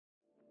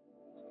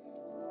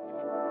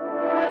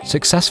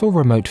Successful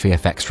remote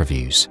VFX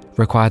reviews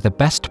require the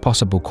best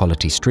possible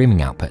quality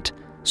streaming output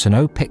so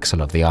no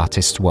pixel of the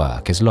artist's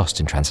work is lost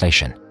in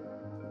translation.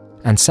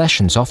 And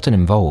sessions often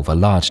involve a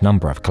large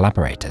number of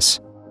collaborators.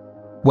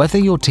 Whether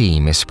your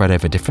team is spread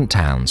over different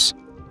towns,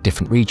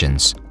 different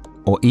regions,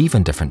 or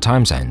even different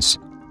time zones,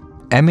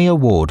 Emmy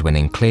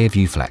Award-winning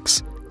ClearView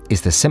Flex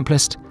is the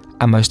simplest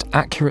and most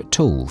accurate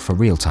tool for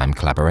real-time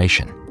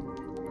collaboration.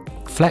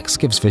 Flex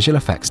gives visual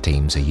effects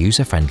teams a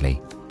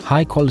user-friendly,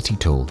 high-quality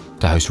tool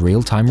to host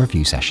real-time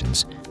review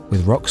sessions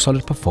with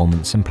rock-solid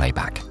performance and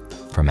playback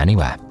from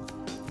anywhere.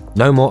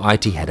 No more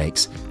IT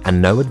headaches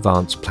and no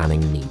advanced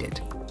planning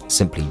needed.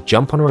 Simply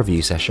jump on a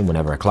review session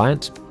whenever a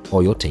client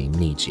or your team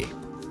needs you.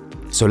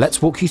 So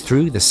let's walk you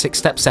through the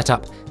 6-step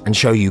setup and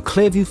show you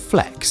ClearView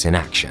Flex in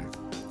action.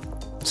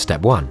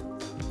 Step 1.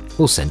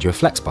 We'll send you a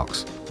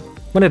FLEXBOX.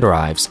 When it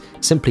arrives,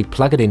 simply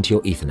plug it into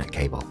your Ethernet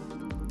cable.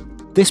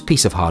 This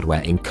piece of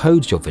hardware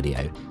encodes your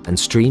video and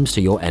streams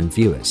to your end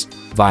viewers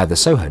via the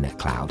Sohonet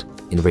cloud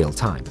in real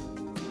time.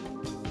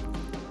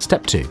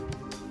 Step 2.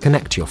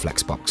 Connect to your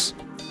FLEXBOX.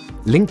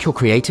 Link your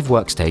creative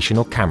workstation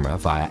or camera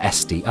via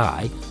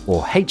SDI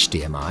or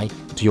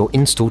HDMI to your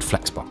installed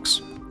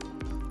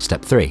FLEXBOX.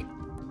 Step 3.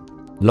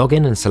 Log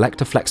in and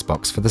select a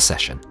FLEXBOX for the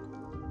session.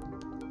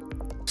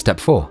 Step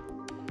 4.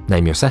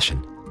 Name your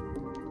session.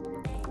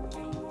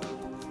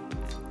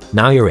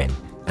 Now you're in,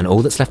 and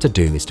all that's left to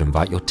do is to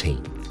invite your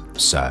team.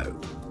 So,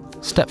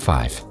 Step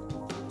 5.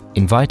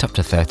 Invite up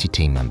to 30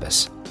 team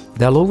members.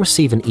 They'll all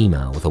receive an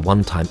email with a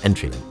one-time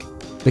entry link.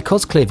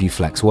 Because ClearView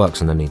Flex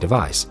works on any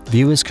device,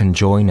 viewers can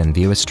join and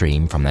view a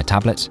stream from their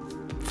tablet,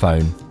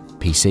 phone,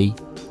 PC,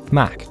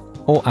 Mac,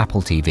 or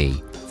Apple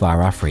TV via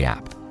our free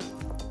app,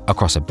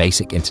 across a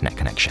basic internet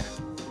connection.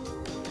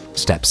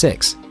 Step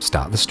 6.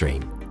 Start the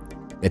stream.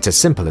 It's as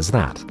simple as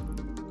that.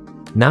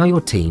 Now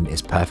your team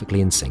is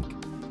perfectly in sync.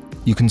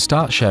 You can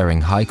start sharing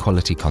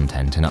high-quality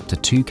content in up to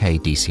 2K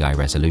DCI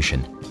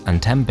resolution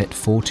and 10-bit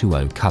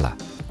 420 color,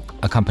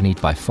 accompanied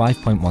by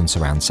 5.1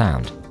 surround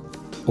sound,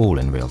 all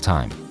in real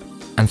time.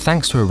 And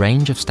thanks to a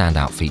range of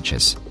standout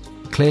features,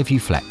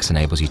 ClearView Flex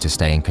enables you to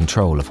stay in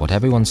control of what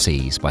everyone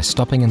sees by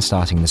stopping and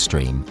starting the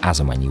stream as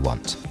and when you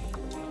want.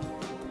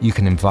 You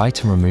can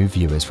invite and remove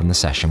viewers from the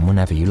session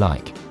whenever you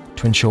like,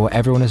 to ensure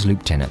everyone is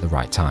looped in at the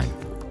right time.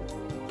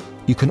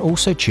 You can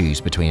also choose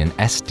between an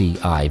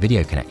SDI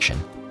video connection,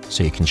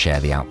 so you can share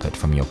the output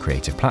from your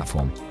creative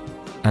platform,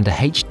 and a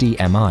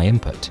HDMI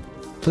input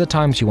for the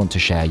times you want to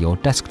share your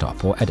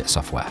desktop or edit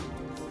software.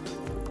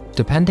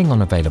 Depending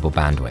on available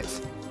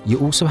bandwidth, you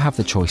also have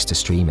the choice to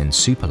stream in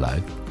super low,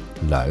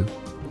 low,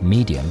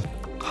 medium,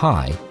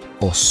 high,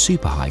 or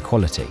super high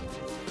quality,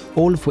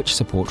 all of which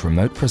support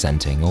remote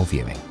presenting or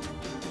viewing.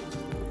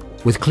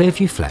 With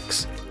ClearView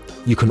Flex,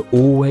 you can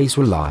always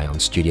rely on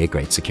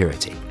studio-grade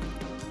security.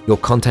 Your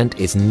content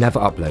is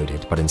never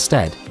uploaded, but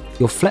instead,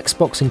 your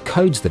FLEXBOX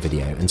encodes the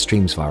video and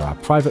streams via our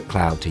private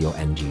cloud to your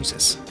end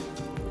users.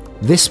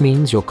 This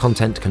means your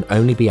content can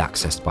only be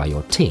accessed by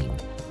your team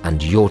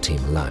and your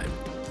team alone.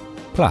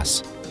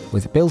 Plus,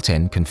 with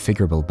built-in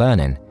configurable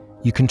burn-in,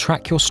 you can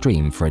track your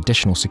stream for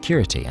additional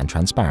security and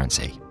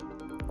transparency.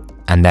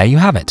 And there you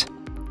have it.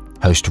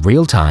 Host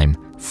real-time,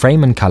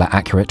 frame and color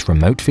accurate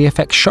remote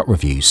VFX shot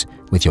reviews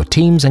with your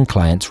teams and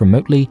clients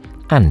remotely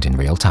and in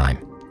real time.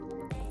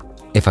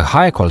 If a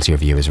higher quality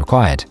review is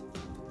required,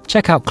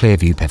 check out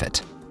ClearView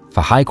Pivot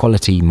for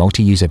high-quality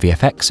multi-user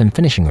VFX and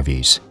finishing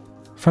reviews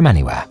from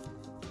anywhere.